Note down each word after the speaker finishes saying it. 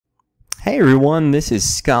Hey everyone, this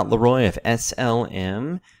is Scott Leroy of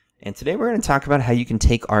SLM, and today we're going to talk about how you can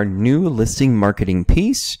take our new listing marketing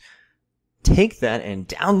piece, take that and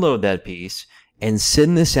download that piece, and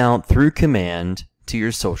send this out through command to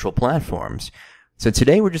your social platforms. So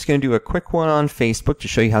today we're just going to do a quick one on Facebook to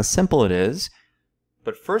show you how simple it is.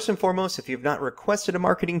 But first and foremost, if you've not requested a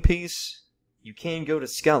marketing piece, you can go to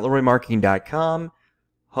scottleroymarketing.com,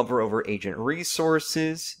 hover over Agent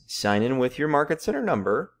Resources, sign in with your Market Center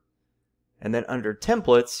number, and then under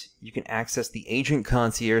Templates, you can access the Agent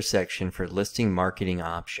Concierge section for listing marketing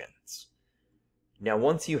options. Now,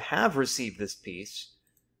 once you have received this piece,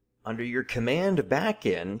 under your command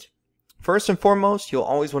backend, first and foremost, you'll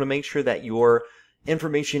always want to make sure that your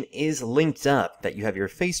information is linked up, that you have your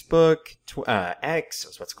Facebook, X, I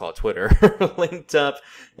was about to call it Twitter, linked up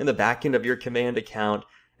in the backend of your command account,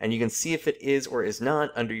 and you can see if it is or is not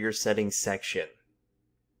under your settings section.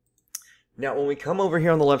 Now, when we come over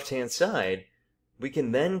here on the left-hand side, we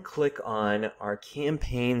can then click on our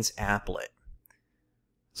Campaigns applet.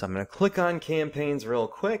 So I'm going to click on Campaigns real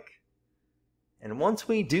quick. And once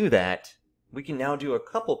we do that, we can now do a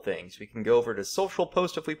couple things. We can go over to Social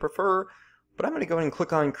Post if we prefer, but I'm going to go ahead and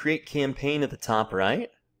click on Create Campaign at the top right.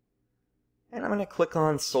 And I'm going to click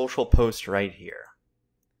on Social Post right here.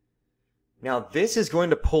 Now, this is going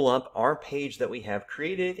to pull up our page that we have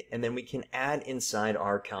created, and then we can add inside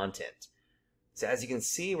our content. So as you can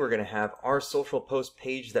see, we're going to have our social post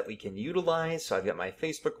page that we can utilize. So I've got my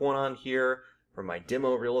Facebook one on here for my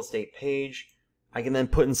demo real estate page. I can then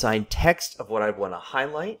put inside text of what I want to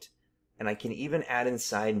highlight. And I can even add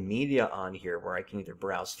inside media on here where I can either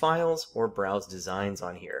browse files or browse designs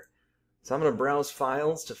on here. So I'm going to browse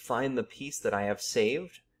files to find the piece that I have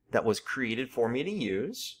saved that was created for me to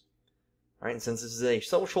use. All right, and since this is a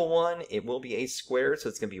social one, it will be a square. So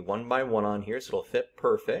it's going to be 1 by 1 on here. So it'll fit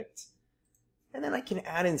perfect. And then I can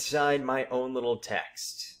add inside my own little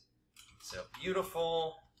text. So,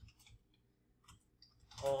 beautiful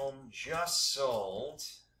home just sold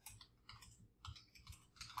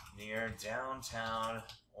near downtown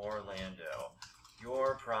Orlando.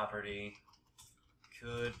 Your property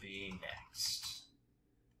could be next.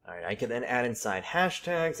 Alright, I can then add inside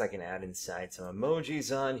hashtags. I can add inside some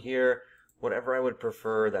emojis on here. Whatever I would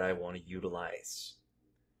prefer that I want to utilize.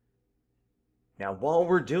 Now, while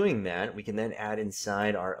we're doing that, we can then add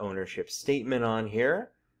inside our ownership statement on here.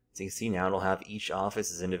 So you can see now it'll have each office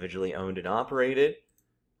is individually owned and operated.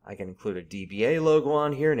 I can include a DBA logo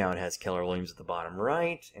on here. Now it has Keller Williams at the bottom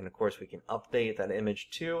right. And of course, we can update that image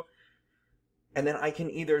too. And then I can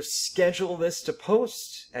either schedule this to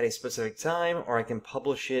post at a specific time, or I can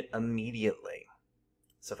publish it immediately.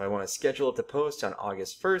 So if I want to schedule it to post on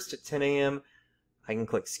August 1st at 10 a.m., I can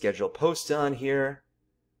click Schedule Post on here.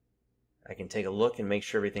 I can take a look and make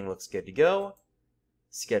sure everything looks good to go,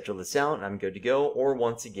 schedule this out, and I'm good to go, or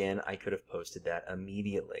once again, I could have posted that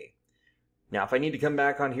immediately. Now, if I need to come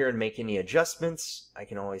back on here and make any adjustments, I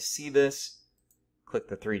can always see this, click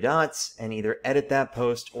the 3 dots, and either edit that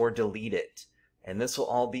post or delete it. And this will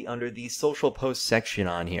all be under the social post section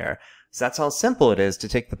on here. So that's how simple it is to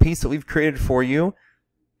take the piece that we've created for you,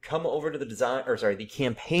 come over to the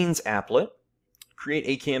Campaigns applet, create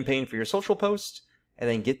a campaign for your social post, and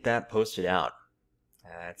then get that posted out.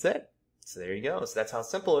 That's it. So there you go. So that's how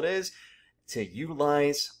simple it is to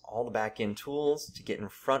utilize all the back-end tools to get in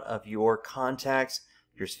front of your contacts,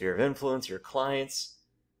 your sphere of influence, your clients,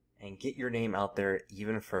 and get your name out there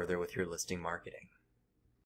even further with your listing marketing.